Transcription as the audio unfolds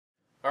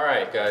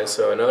Alright guys,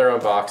 so another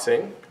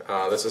unboxing.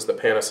 This is the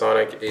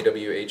Panasonic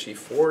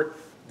HE40SWP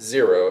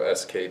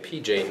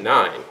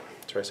PJ9.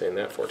 Try saying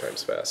that 4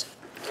 times fast.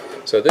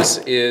 So this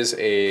is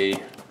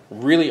a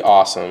really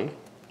awesome,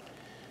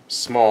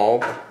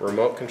 small,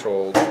 remote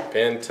controlled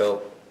pan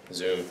tilt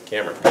zoom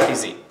camera,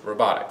 PTZ,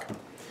 robotic.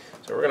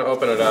 So we're going to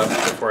open it up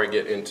before I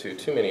get into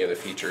too many of the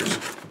features.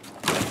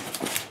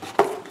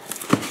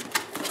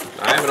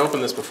 I haven't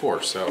opened this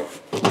before, so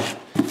I'm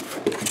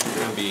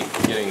going to be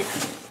getting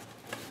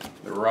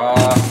the raw,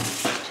 and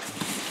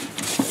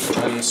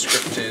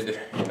unscripted,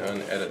 and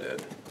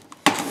unedited.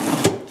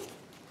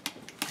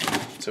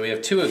 So we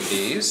have 2 of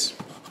these,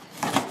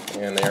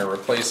 and they are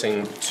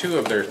replacing 2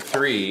 of their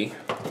 3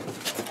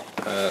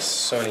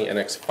 Sony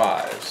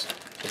NX5s.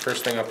 The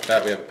first thing off the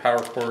bat, we have a power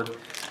cord.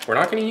 We're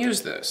not going to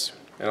use this,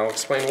 and I'll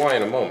explain why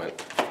in a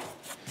moment.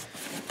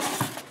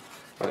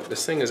 But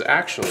this thing is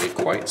actually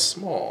quite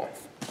small.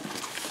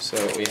 So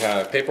we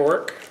have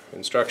paperwork,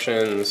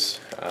 instructions,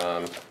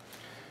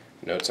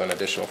 notes on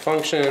additional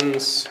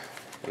functions,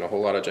 and a whole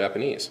lot of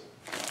Japanese.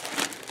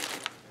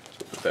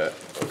 So put that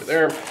over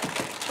there.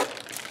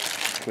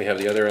 We have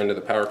the other end of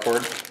the power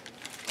cord.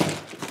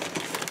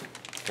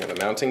 We have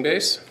a mounting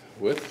base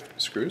with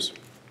screws.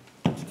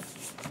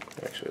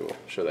 Actually, we'll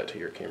show that to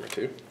your camera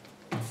too.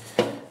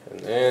 And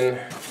then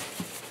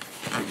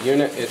the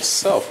unit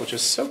itself, which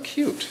is so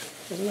cute.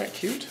 Isn't that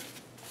cute?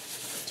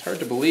 It's hard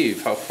to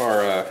believe how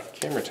far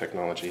camera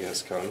technology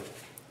has come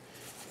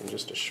in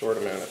just a short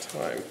amount of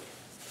time.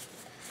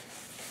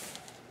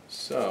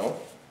 So,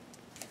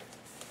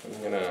 I'm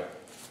going to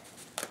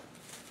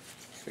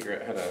figure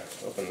out how to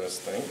open this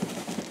thing.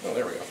 Oh,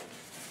 there we go.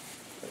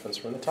 Opens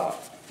from the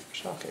top.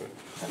 Shocking.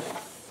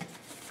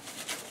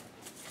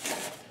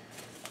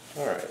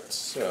 Alright,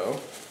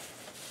 so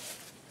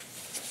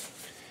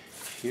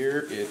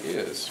here it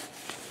is.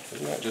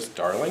 Isn't that just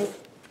darling?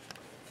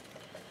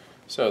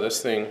 So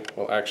this thing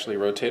will actually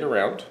rotate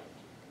around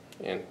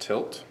and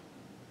tilt.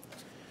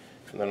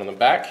 And then on the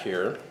back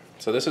here,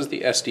 so this is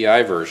the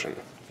SDI version,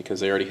 because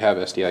they already have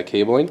SDI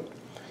cabling.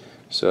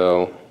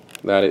 So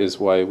that is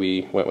why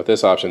we went with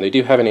this option. They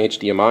do have an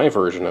HDMI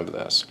version of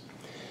this.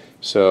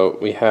 So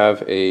we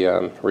have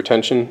a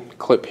retention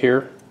clip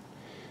here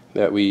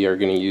that we are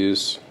going to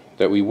use,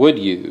 that we would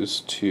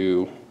use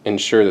to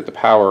ensure that the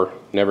power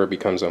never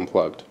becomes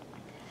unplugged.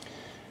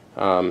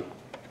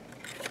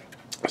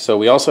 So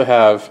we also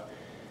have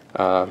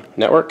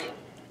network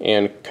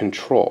and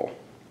control.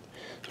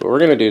 So what we're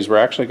going to do is we're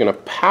actually going to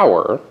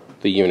power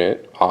the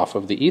unit off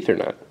of the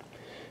Ethernet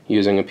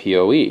using a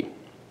PoE.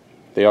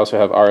 They also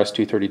have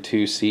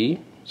RS-232C,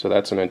 so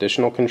that's an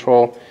additional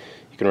control.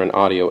 You can run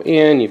audio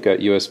in, you've got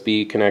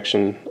USB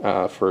connection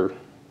for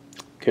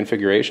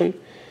configuration.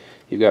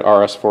 You've got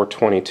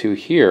RS-422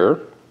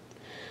 here.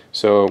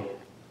 So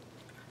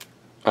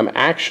I'm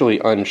actually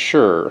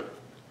unsure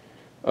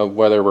of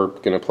whether we're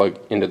going to plug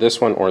into this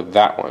one or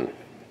that one.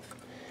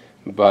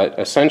 But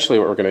essentially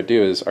what we're going to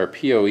do is our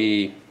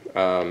PoE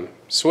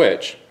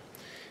switch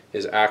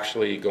is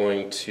actually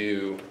going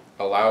to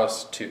allow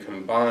us to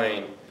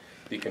combine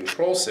the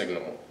control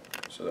signal,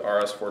 so the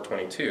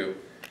RS-422,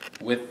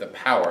 with the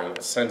power, and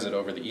it sends it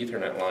over the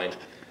Ethernet line.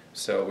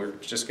 So we're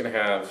just going to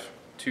have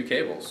 2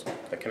 cables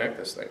that connect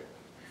this thing.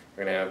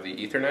 We're going to have the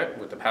Ethernet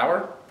with the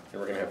power, and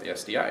we're going to have the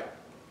SDI.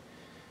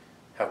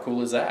 How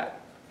cool is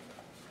that?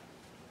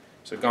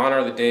 So gone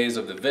are the days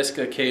of the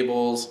Visca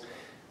cables,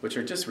 which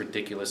are just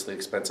ridiculously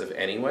expensive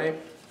anyway.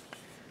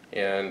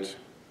 And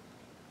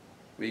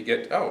we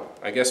get, oh,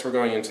 I guess we're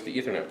going into the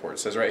Ethernet port. It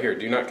says right here,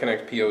 do not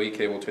connect PoE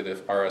cable to the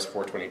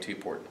RS-422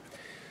 port.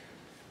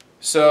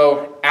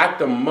 So at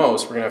the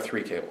most, we're going to have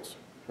 3 cables.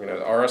 We're going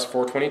to have the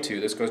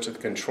RS-422, this goes to the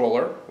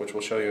controller, which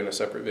we'll show you in a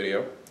separate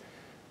video.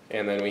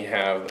 And then we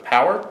have the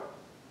power,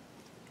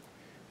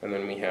 and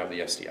then we have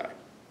the SDI.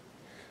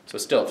 So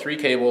still 3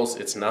 cables,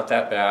 it's not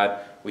that bad.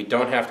 We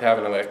don't have to have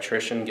an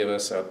electrician give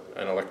us an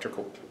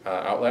electrical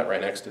outlet right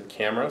next to the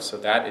camera, so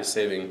that is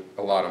saving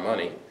a lot of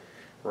money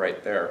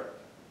right there.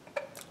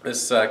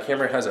 This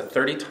camera has a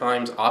 30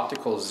 times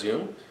optical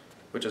zoom,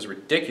 which is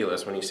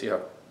ridiculous when you see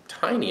how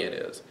tiny it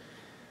is.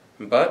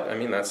 But, I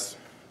mean, that's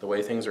the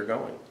way things are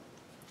going.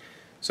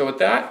 So with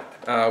that,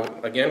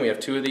 again, we have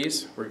 2 of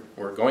these.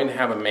 We're going to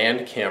have a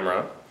manned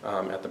camera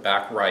at the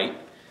back right.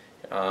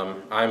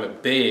 I'm a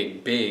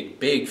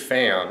big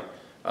fan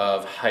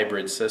of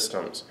hybrid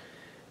systems.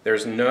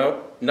 There's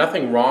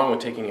nothing wrong with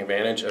taking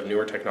advantage of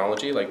newer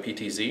technology like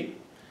PTZ,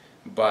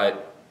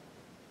 but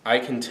I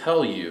can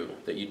tell you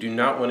that you do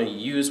not want to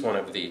use one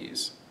of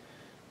these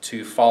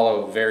to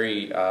follow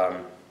very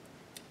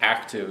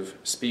active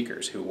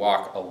speakers who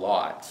walk a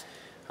lot.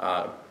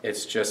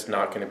 It's just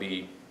not going to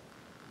be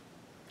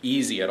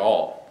easy at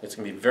all. It's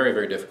going to be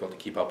very difficult to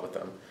keep up with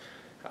them.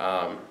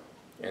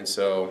 And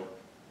so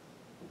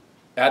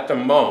at the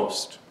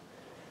most,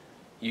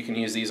 you can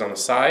use these on the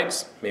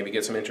sides, maybe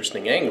get some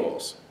interesting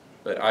angles,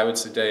 but I would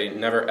say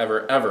never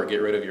ever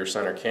get rid of your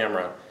center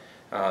camera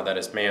that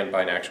is manned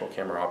by an actual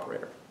camera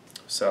operator.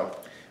 So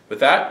with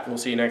that, we'll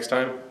see you next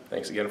time.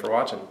 Thanks again for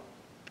watching.